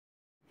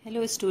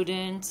Hello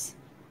students,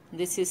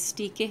 this is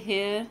TK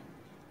here.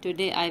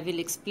 Today I will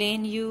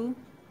explain you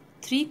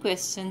 3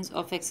 questions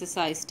of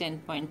exercise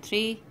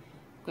 10.3,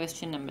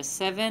 question number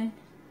 7,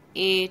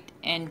 8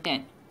 and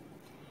 10.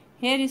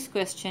 Here is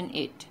question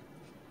 8.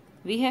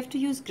 We have to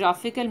use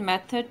graphical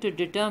method to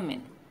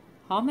determine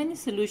how many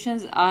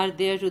solutions are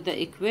there to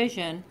the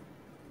equation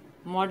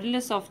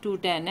modulus of 2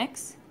 tan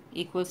x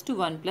equals to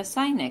 1 plus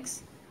sin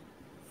x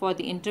for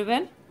the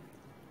interval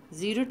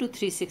 0 to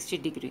 360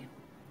 degree.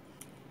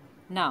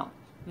 Now,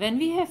 when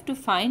we have to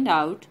find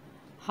out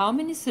how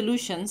many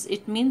solutions,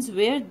 it means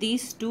where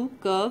these two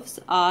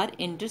curves are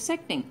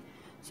intersecting.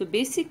 So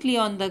basically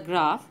on the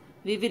graph,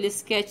 we will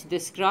sketch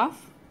this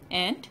graph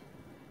and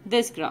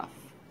this graph.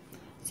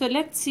 So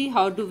let's see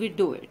how do we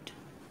do it.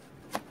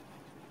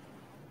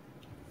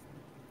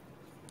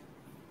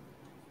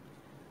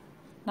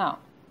 Now,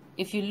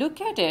 if you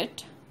look at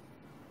it,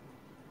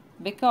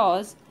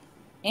 because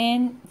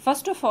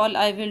first of all,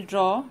 I will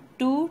draw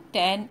 2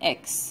 tan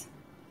x.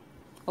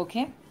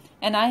 Okay,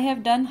 and I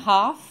have done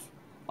half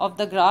of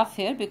the graph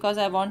here because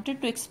I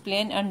wanted to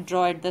explain and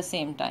draw at the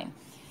same time.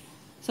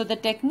 So the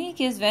technique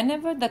is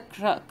whenever the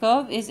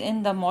curve is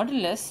in the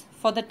modulus,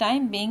 for the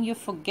time being you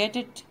forget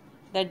it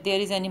that there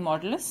is any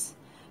modulus.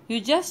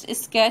 You just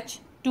sketch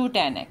 2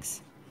 tan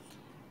x.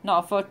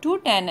 Now for 2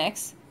 tan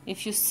x,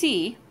 if you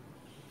see,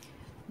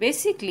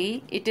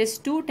 basically it is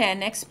 2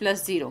 tan x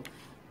plus 0,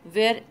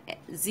 where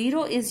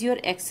 0 is your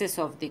axis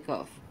of the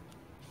curve.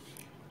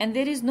 And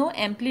there is no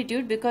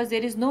amplitude because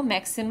there is no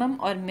maximum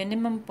or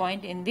minimum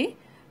point in the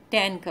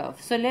tan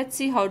curve. So let's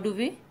see how do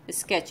we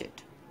sketch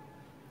it.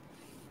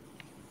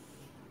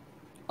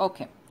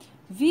 Okay,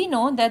 we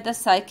know that the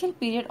cycle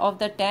period of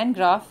the tan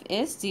graph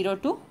is 0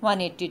 to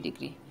 180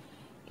 degree.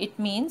 It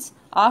means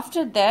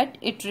after that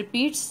it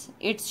repeats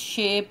its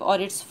shape or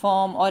its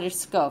form or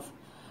its curve.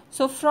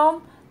 So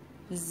from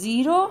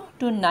 0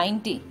 to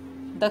 90,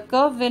 the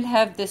curve will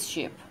have this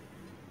shape,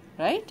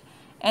 right?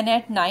 And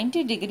at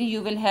 90 degree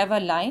you will have a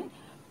line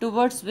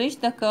towards which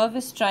the curve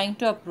is trying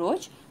to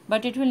approach,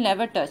 but it will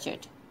never touch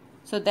it.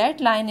 So that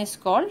line is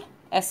called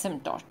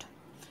asymptote.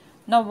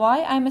 Now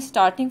why I am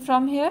starting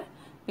from here?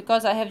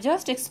 Because I have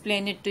just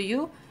explained it to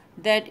you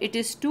that it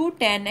is 2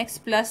 tan x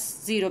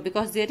plus 0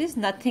 because there is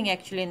nothing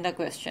actually in the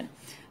question.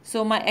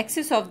 So my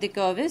axis of the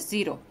curve is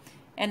 0.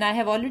 And I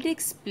have already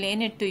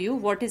explained it to you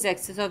what is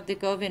axis of the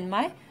curve in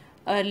my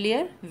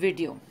earlier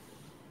video.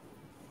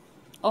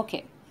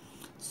 Okay,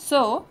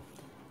 so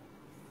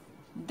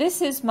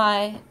this is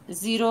my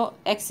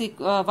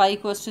y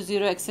equals to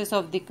 0 axis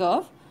of the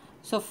curve.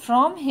 So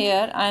from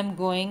here I am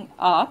going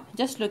up,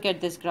 just look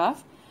at this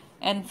graph,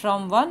 and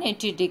from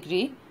 180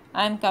 degree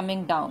I am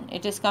coming down.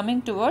 It is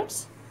coming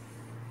towards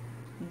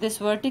this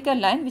vertical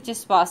line which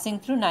is passing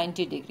through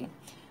 90 degree.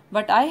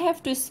 But I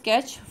have to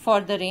sketch for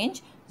the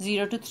range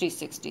 0 to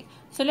 360.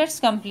 So let's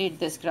complete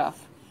this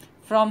graph.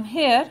 From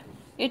here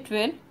it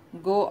will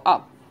go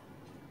up.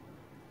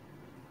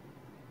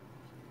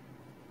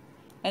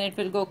 And it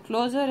will go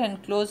closer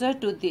and closer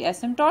to the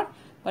asymptote,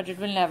 but it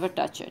will never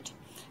touch it.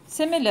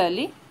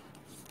 Similarly,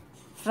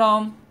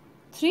 from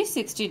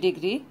 360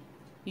 degree,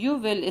 you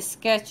will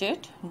sketch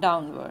it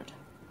downward.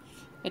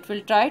 It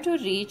will try to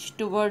reach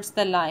towards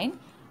the line,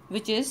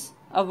 which is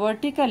a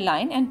vertical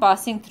line and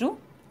passing through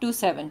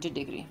 270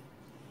 degree.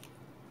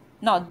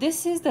 Now,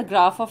 this is the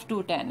graph of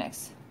 2 tan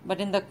x,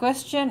 but in the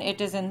question, it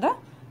is in the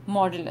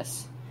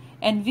modulus.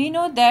 And we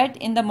know that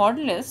in the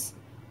modulus,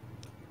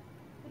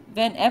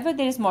 whenever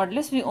there is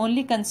modulus, we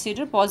only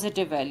consider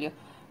positive value.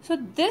 So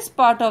this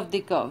part of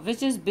the curve,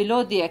 which is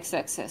below the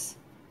x-axis,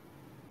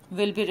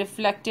 will be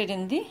reflected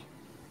in the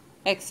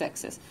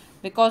x-axis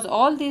because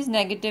all these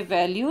negative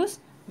values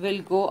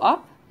will go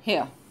up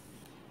here.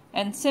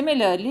 And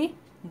similarly,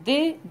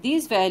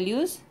 these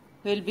values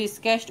will be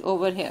sketched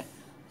over here.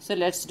 So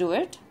let's do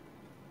it.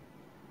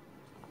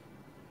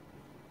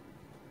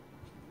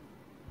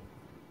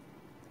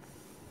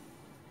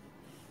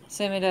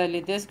 Similarly,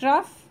 this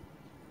graph.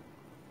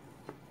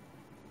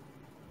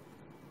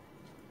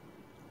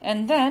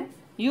 And then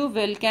you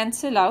will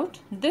cancel out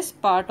this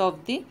part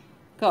of the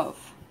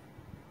curve.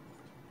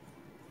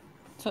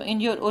 So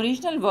in your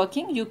original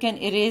working, you can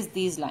erase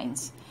these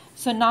lines.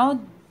 So now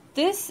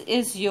this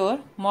is your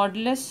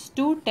modulus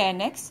 2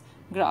 tan x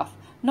graph.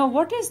 Now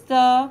what is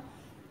the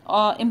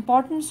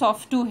importance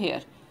of 2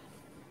 here?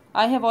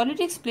 I have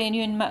already explained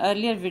you in my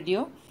earlier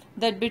video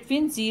that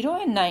between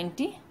 0 and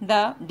 90,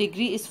 the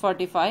degree is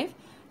 45.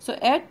 So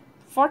at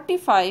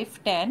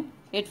 45 tan,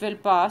 it will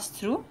pass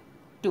through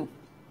 2.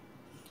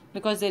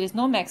 Because there is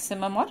no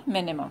maximum or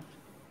minimum.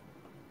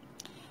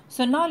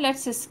 So now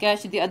let's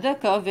sketch the other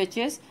curve, which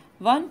is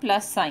 1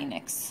 plus sin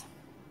x.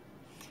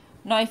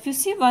 Now if you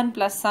see 1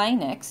 plus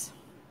sin x,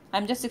 I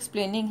am just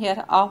explaining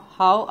here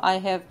how I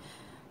have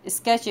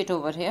sketched it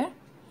over here.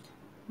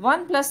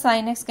 1 plus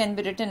sin x can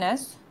be written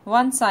as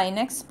 1 sin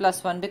x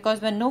plus 1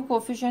 because when no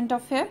coefficient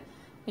of here,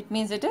 it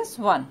means it is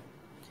 1.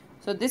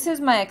 So this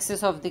is my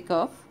axis of the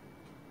curve.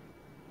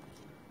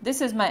 This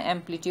is my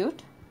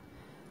amplitude.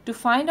 To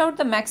find out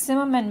the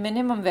maximum and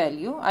minimum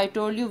value, I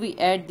told you we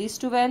add these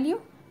two values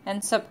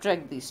and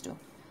subtract these two.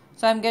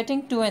 So I'm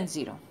getting 2 and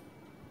 0.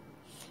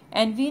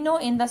 And we know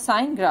in the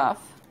sine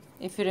graph,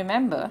 if you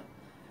remember,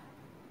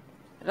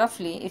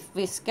 roughly if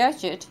we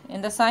sketch it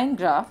in the sine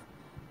graph,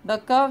 the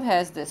curve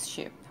has this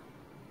shape.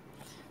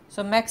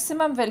 So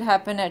maximum will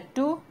happen at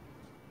 2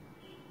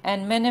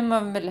 and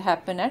minimum will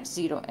happen at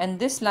 0, and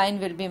this line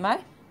will be my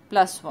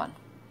plus 1.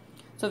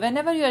 So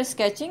whenever you are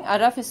sketching, a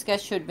rough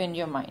sketch should be in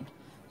your mind.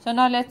 So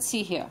now let's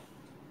see here.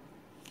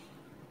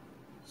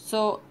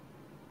 So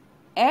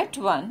at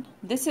 1,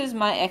 this is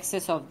my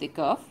axis of the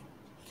curve,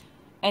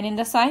 and in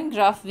the sine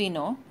graph we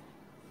know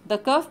the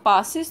curve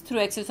passes through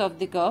axis of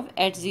the curve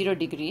at 0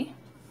 degree,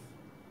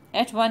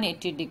 at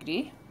 180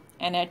 degree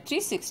and at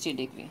 360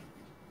 degree.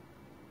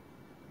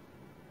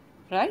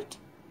 Right?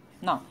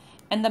 Now,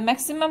 and the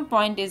maximum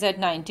point is at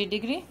 90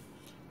 degree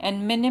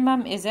and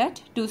minimum is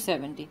at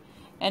 270.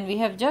 And we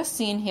have just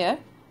seen here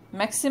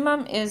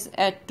maximum is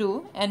at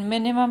 2 and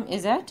minimum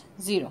is at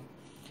 0.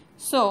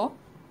 So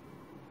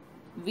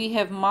we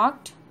have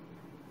marked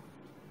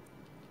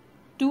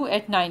 2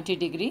 at 90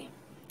 degree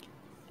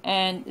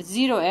and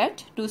 0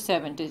 at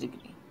 270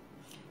 degree.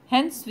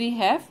 Hence we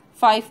have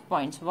 5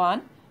 points,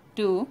 1,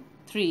 2,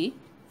 3,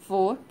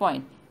 4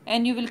 point,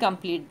 and you will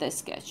complete the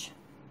sketch.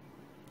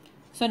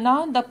 So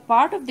now the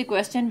part of the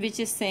question which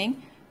is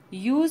saying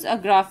use a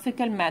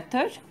graphical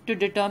method to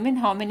determine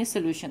how many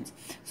solutions.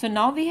 So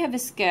now we have a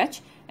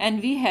sketch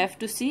and we have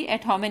to see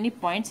at how many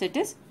points it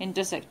is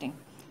intersecting.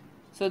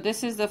 So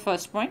this is the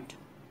first point,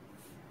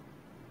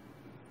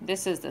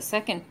 this is the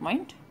second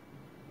point,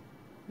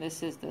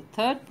 this is the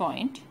third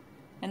point,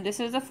 and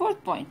this is the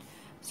fourth point.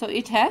 So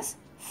it has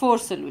 4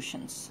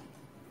 solutions.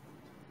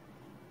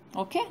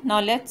 Okay, now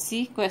let's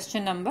see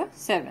question number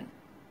 7.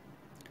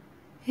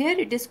 Here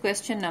it is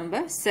question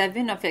number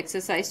 7 of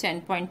exercise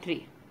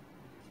 10.3.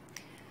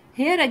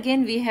 Here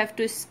again we have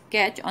to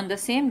sketch on the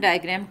same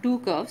diagram 2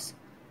 curves,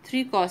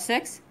 3 cos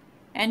x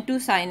and 2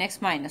 sin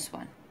x minus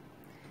 1.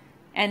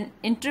 And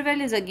interval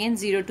is again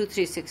 0 to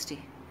 360.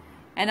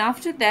 And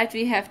after that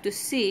we have to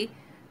see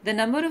the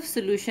number of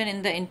solution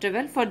in the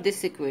interval for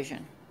this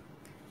equation.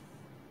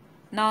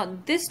 Now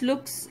this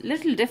looks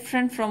little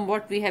different from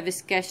what we have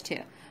sketched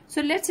here.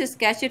 So let's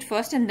sketch it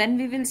first and then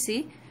we will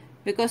see,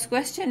 because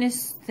question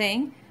is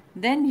saying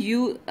then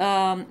you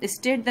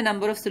state the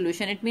number of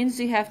solution. It means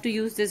you have to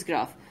use this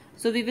graph.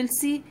 So we will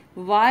see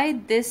why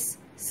this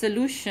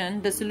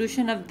solution, the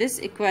solution of this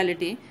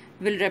equality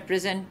will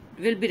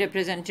be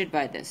represented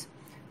by this.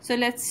 So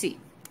let's see.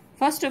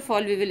 First of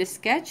all we will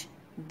sketch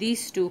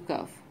these 2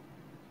 curves.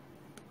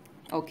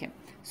 Okay.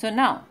 So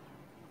now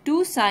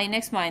 2 sin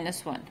x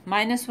minus 1.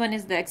 Minus 1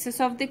 is the axis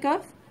of the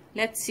curve.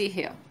 Let's see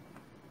here.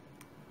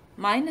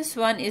 Minus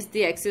 1 is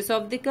the axis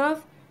of the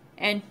curve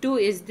and 2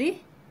 is the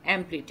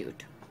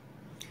amplitude.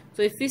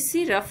 So if we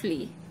see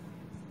roughly,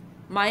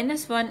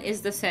 minus 1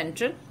 is the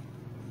central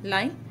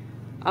line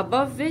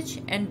above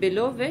which and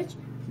below which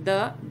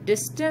the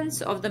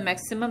distance of the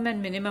maximum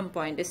and minimum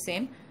point is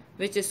same,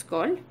 which is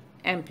called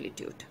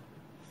amplitude.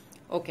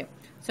 Okay.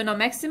 So now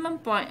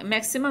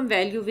maximum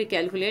value we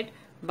calculate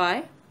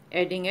by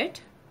adding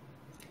it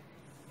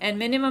and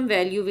minimum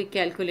value we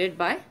calculate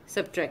by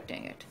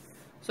subtracting it.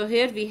 So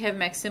here we have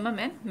maximum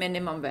and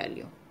minimum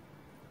value.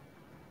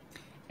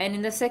 And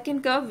in the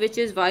second curve, which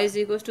is y is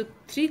equals to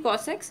 3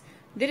 cos x,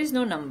 there is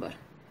no number.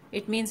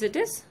 It means it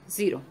is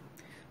 0.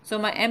 So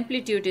my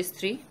amplitude is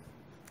 3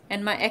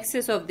 and my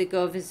axis of the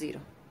curve is 0.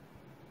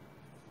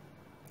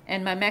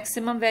 And my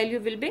maximum value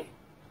will be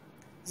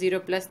 0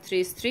 plus 3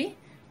 is 3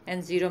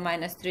 and 0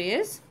 minus 3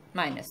 is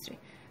minus 3.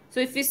 So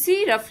if we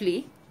see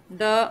roughly,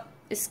 the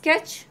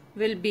sketch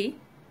will be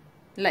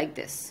like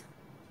this.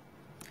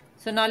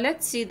 So now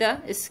let's see the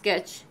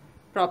sketch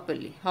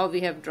properly, how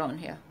we have drawn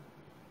here.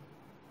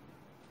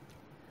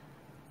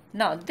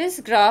 Now this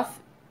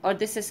graph or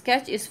this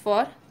sketch is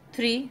for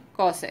 3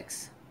 cos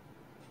x.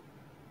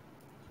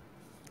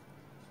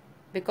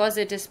 Because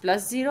it is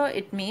plus 0,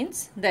 it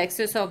means the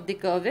axis of the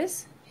curve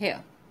is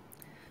here.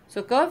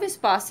 So curve is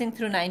passing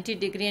through 90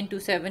 degree and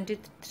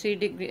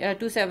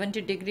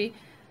 270 degree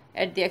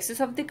at the axis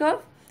of the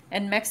curve,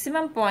 and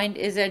maximum point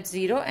is at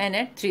 0 and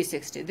at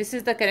 360. This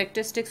is the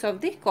characteristics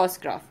of the cos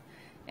graph.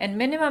 And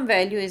minimum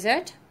value is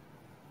at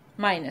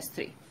minus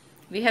 3.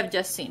 We have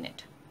just seen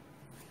it.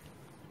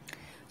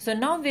 So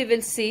now we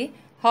will see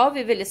how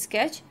we will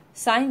sketch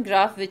sine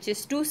graph, which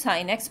is 2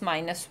 sin x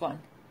minus 1.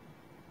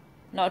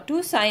 Now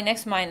 2 sin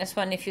x minus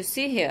 1, if you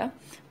see here,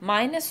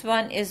 minus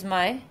 1 is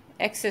my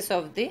axis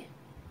of the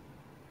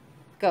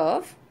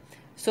curve.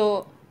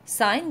 So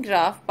sine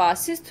graph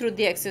passes through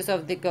the axis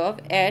of the curve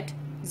at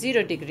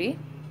 0 degree,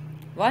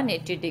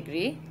 180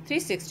 degree,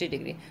 360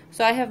 degree.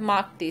 So I have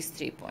marked these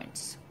 3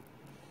 points.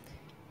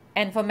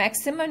 And for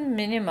maximum and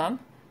minimum,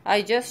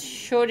 I just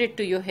showed it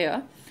to you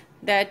here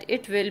that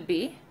it will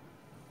be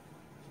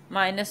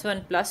minus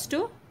 1 plus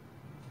 2,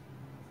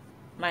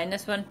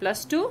 minus 1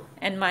 plus 2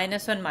 and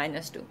minus 1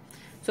 minus 2.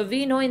 So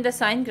we know in the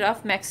sine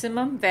graph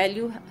maximum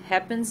value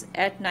happens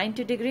at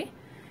 90 degree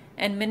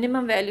and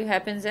minimum value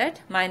happens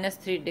at minus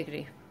 3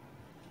 degree.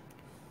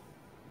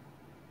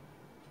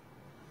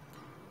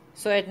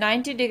 So at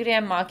 90 degree I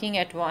am marking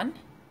at 1,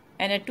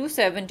 and at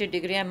 270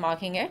 degree I am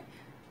marking at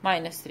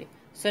 -3.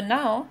 So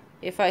now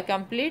if I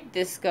complete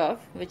this curve,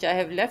 which I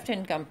have left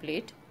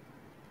incomplete,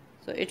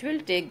 so it will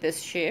take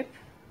this shape.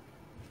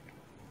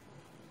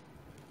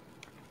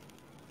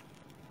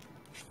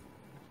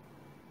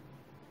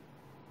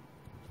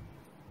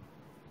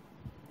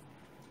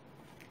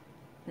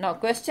 Now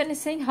question is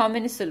saying how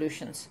many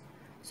solutions.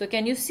 So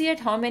can you see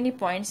at how many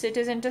points it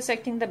is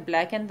intersecting the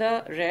black and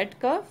the red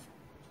curve?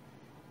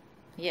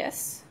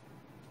 Yes,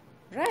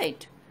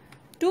 right.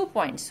 2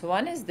 points.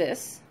 One is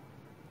this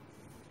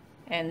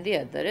and the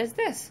other is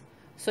this.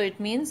 So it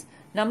means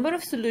number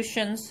of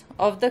solutions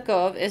of the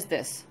curve is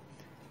this.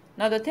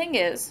 Now the thing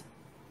is,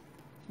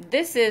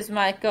 this is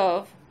my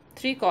curve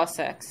 3 cos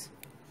x,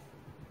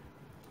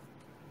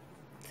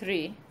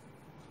 3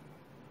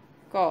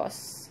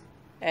 cos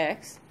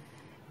x,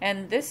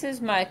 and this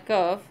is my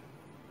curve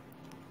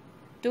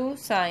 2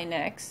 sin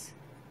x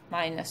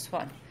minus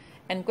 1.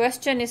 And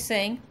question is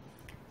saying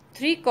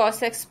 3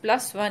 cos x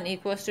plus 1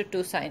 equals to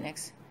 2 sin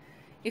x.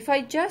 If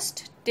I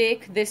just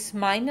take this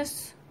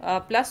minus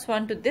plus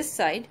 1 to this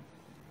side,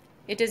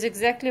 it is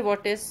exactly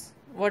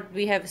what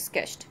we have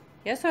sketched.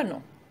 Yes or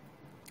no?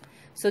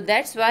 So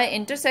that's why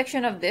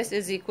intersection of this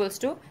is equals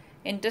to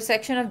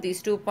intersection of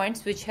these 2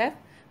 points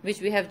which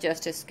we have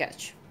just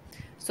sketched.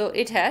 So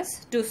it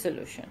has 2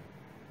 solutions.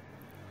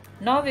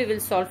 Now we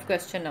will solve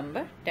question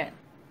number 10.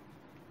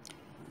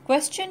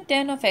 Question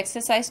 10 of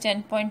exercise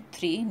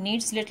 10.3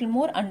 needs little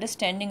more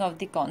understanding of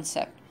the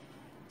concept.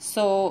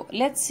 So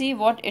let's see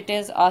what it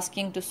is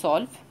asking to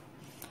solve.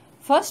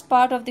 First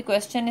part of the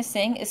question is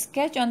saying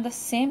sketch on the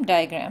same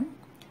diagram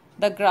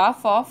the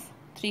graph of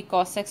 3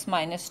 cos x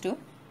minus 2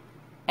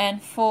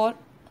 and 4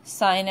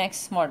 sin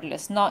x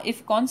modulus. Now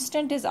if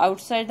constant is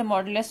outside the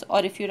modulus,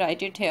 or if you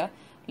write it here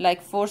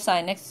like 4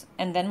 sin x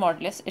and then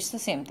modulus, it's the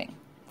same thing.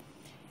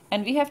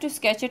 And we have to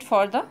sketch it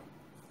for the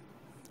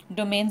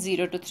domain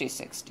 0 to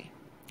 360.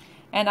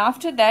 And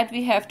after that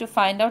we have to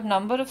find out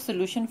number of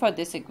solution for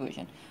this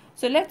equation.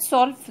 So let's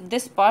solve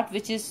this part,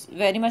 which is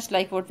very much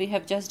like what we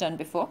have just done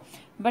before,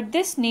 but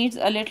this needs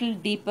a little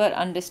deeper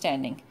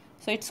understanding.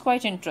 So it's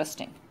quite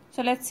interesting.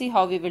 So let's see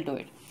how we will do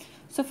it.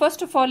 So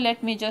first of all,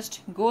 let me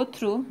just go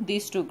through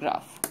these two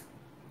graphs.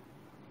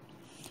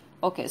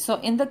 Okay, so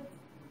in the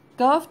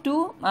curve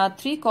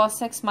 3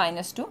 cos x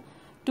minus 2,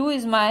 2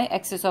 is my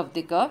axis of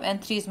the curve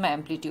and 3 is my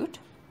amplitude.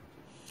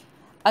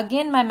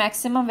 Again my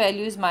maximum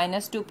value is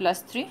minus 2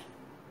 plus 3,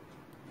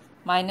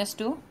 minus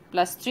 2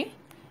 plus 3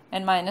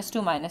 and minus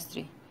 2 minus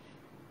 3.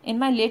 In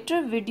my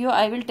later video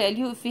I will tell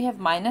you if we have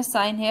minus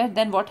sign here,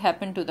 then what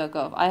happened to the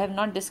curve. I have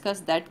not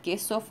discussed that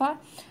case so far.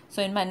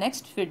 So in my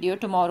next video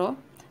tomorrow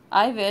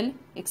I will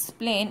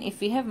explain if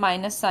we have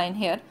minus sign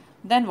here,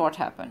 then what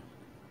happened.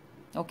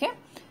 Okay,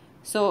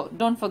 so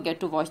don't forget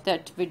to watch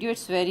that video.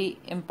 It's very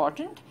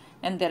important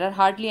and there are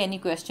hardly any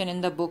question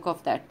in the book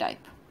of that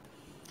type.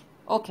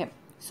 Okay,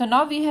 so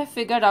now we have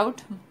figured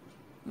out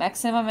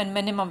maximum and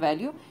minimum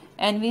value,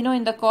 and we know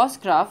in the cos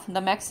graph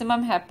the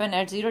maximum happen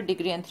at 0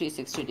 degree and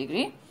 360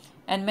 degree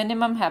and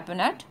minimum happen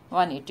at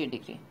 180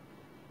 degree,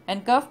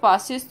 and curve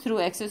passes through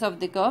axis of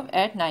the curve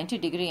at 90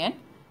 degree and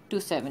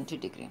 270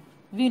 degree.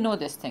 We know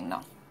this thing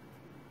now.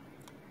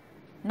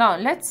 Now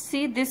let's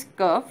see this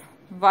curve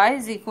y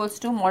is equals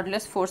to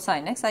modulus 4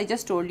 sin x. I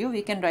just told you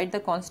we can write the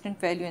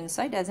constant value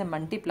inside as a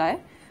multiplier,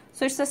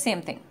 so it's the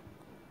same thing.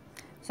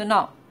 So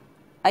now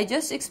I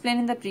just explained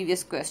in the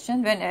previous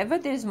question, whenever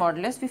there is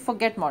modulus we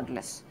forget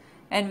modulus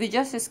and we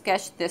just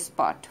sketch this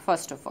part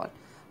first of all.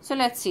 So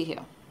let's see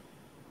here.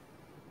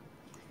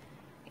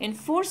 In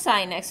 4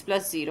 sin x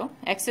plus 0,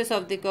 axis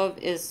of the curve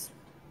is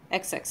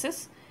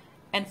x-axis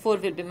and 4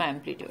 will be my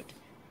amplitude.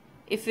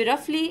 If we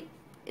roughly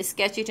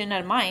sketch it in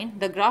our mind,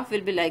 the graph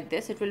will be like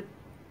this. It will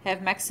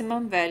have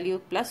maximum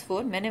value plus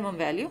 4, minimum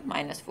value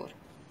minus 4.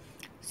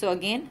 So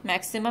again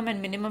maximum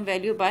and minimum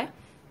value by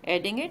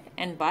adding it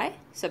and by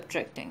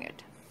subtracting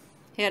it.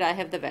 Here I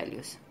have the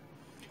values.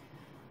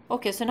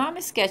 Okay, so now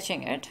I'm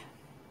sketching it.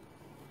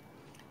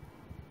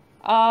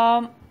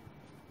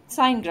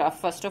 Sine graph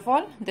first of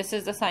all. This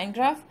is the sine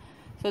graph.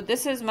 So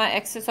this is my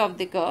axis of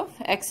the curve,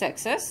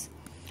 x-axis,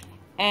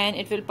 and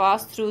it will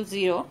pass through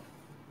 0,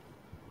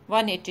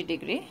 180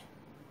 degree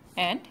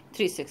and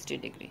 360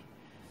 degree.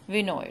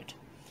 We know it.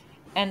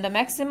 And the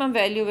maximum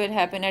value will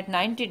happen at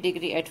 90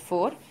 degree at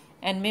 4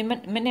 and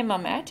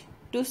minimum at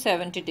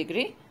 270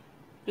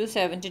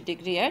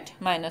 degree at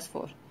minus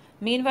 4.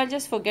 Meanwhile,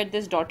 just forget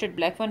this dotted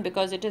black one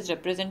because it is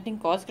representing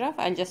cos graph.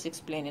 I'll just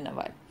explain in a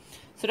while.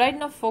 So right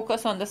now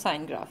focus on the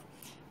sine graph.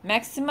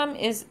 Maximum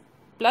is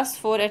plus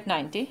 4 at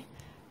 90.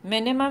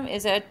 Minimum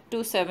is at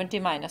 270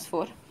 minus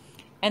 4.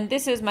 And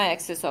this is my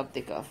axis of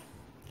the curve.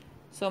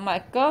 So my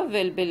curve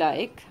will be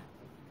like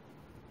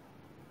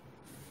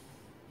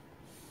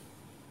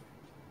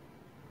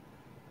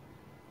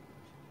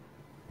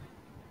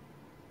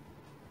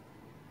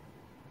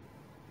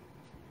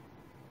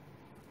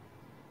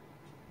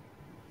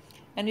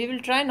and we will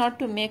try not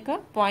to make a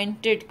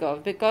pointed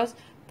curve because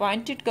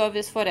pointed curve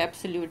is for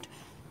absolute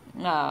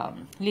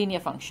linear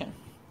function.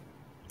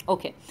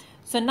 Okay,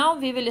 so now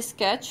we will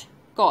sketch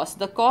cos.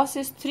 The cos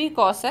is 3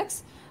 cos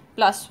x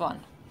plus 1.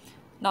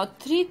 Now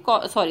 3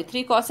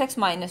 cos x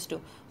minus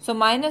 2. So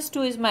minus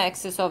 2 is my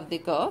axis of the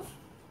curve.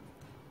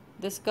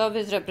 This curve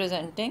is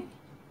representing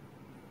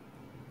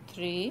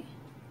 3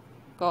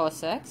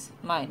 cos x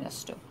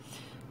minus 2.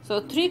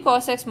 So 3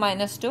 cos x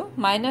minus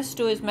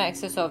 2 is my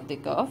axis of the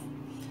curve.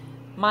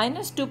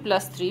 Minus 2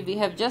 plus 3, we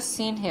have just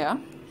seen here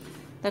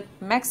that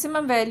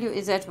maximum value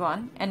is at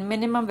 1 and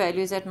minimum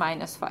value is at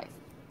minus 5.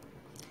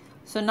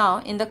 So now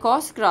in the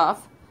cos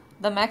graph,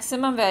 the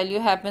maximum value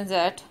happens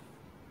at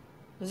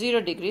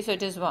 0 degree, so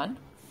it is 1,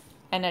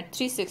 and at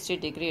 360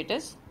 degree it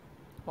is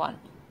 1,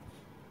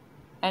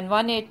 and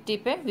 180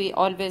 pe we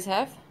always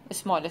have a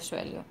smallest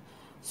value.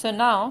 So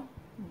now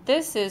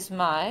this is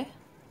my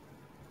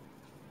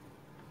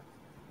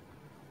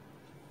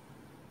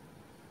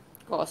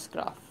cos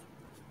graph.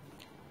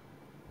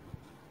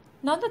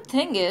 Now the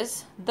thing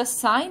is, the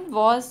sign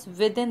was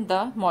within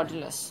the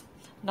modulus.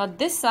 Now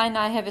this sign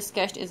I have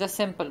sketched is a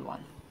simple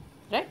one,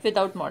 right,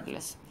 without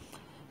modulus.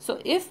 So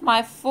if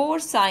my 4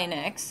 sin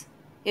x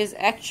is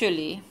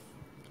actually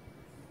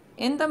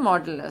in the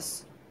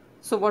modulus,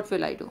 so what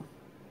will I do?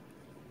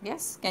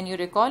 Yes, can you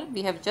recall?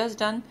 We have just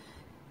done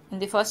in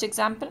the first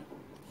example.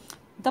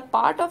 The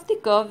part of the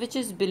curve which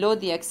is below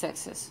the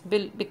x-axis,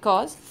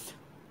 because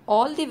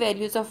all the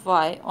values of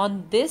y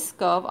on this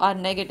curve are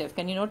negative.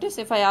 Can you notice?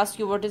 If I ask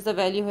you what is the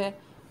value here,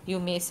 you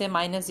may say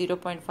minus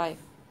 0.5.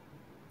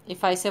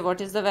 If I say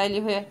what is the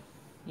value here,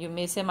 you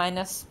may say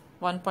minus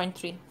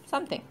 1.3,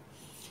 something.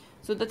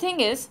 So the thing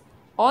is,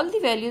 all the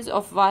values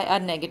of y are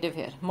negative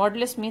here.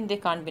 Modulus means they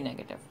can't be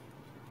negative.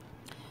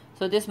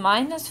 So this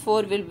minus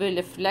 4 will be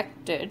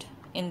reflected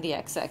in the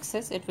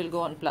x-axis. It will go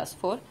on plus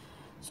 4.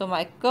 So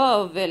my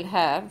curve will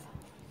have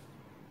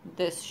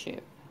this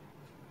shape.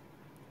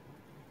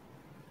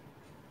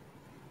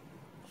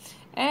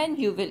 And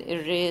you will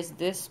erase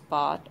this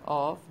part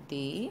of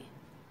the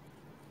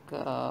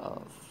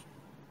curve.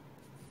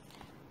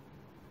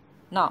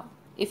 Now,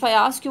 if I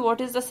ask you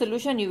what is the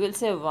solution, you will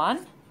say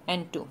 1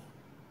 and 2,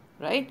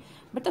 right?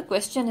 But the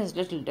question is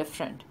little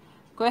different.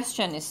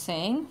 Question is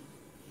saying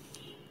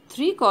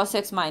 3 cos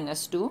x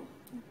minus 2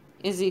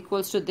 is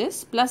equals to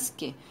this plus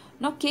k.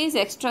 Now k is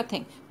extra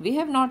thing. We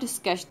have not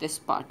sketched this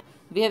part.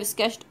 We have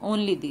sketched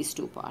only these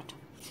two parts.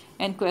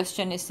 And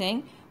question is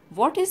saying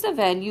what is the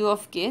value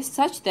of k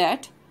such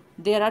that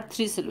there are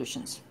 3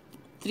 solutions.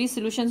 3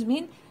 solutions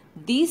mean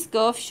these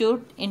curves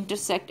should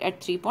intersect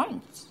at 3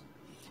 points.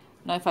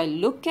 Now if I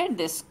look at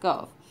this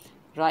curve,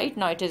 right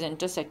now it is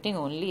intersecting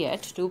only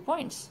at 2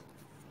 points.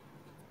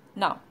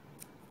 Now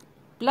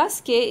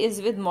plus k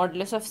is with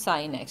modulus of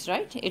sin x,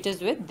 right? It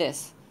is with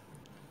this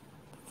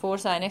 4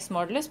 sin x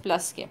modulus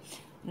plus k.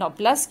 Now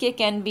plus k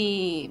can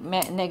be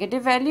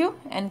negative value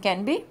and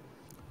can be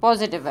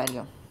positive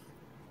value.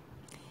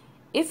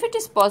 If it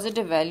is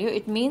positive value,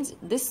 it means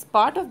this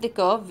part of the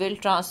curve will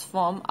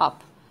transform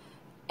up,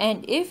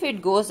 and if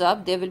it goes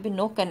up, there will be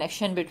no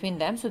connection between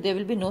them, so there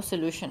will be no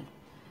solution.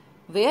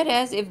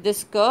 Whereas if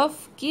this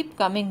curve keep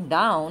coming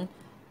down,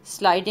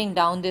 sliding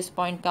down, this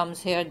point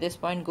comes here, this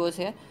point goes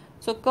here,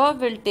 so curve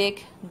will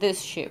take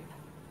this shape.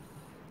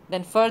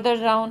 Then further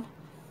down,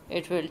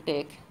 it will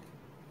take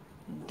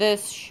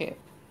this shape.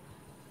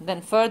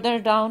 Then further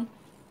down,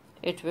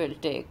 it will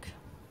take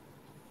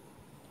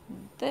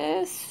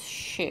this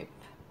shape.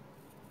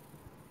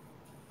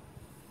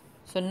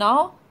 So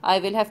now I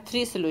will have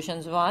 3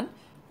 solutions, 1,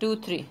 2,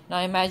 3. Now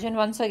imagine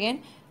once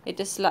again, it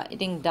is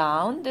sliding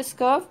down this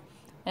curve,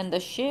 and the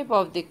shape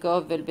of the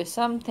curve will be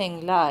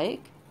something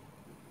like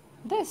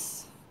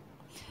this.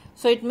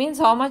 So it means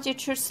how much it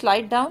should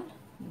slide down?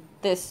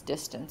 This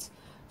distance.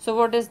 So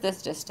what is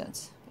this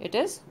distance? It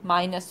is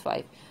minus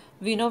 5.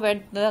 We know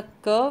when the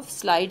curve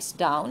slides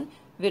down,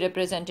 we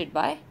represent it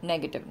by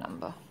negative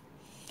number.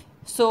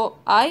 So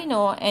I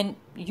know, and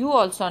you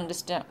also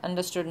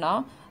understood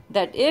now,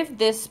 that if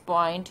this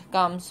point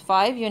comes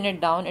 5 units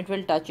down, it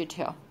will touch it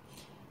here,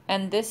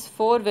 and this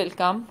 4 will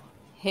come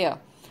here.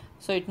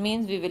 So it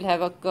means we will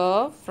have a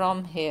curve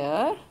from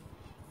here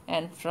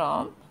and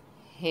from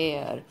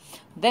here.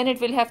 Then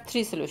it will have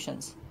 3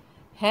 solutions.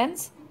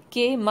 Hence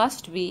k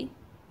must be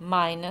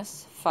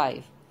minus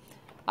 5.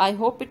 I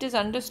hope it is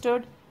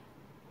understood,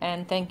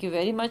 and thank you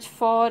very much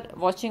for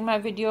watching my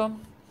video.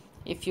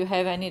 If you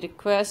have any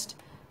request,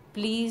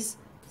 please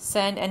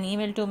send an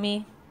email to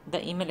me.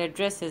 The email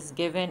address is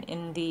given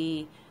in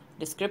the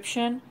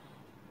description,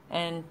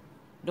 and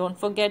don't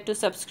forget to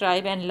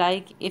subscribe and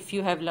like if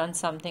you have learned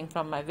something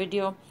from my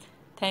video.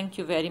 Thank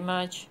you very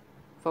much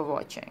for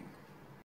watching.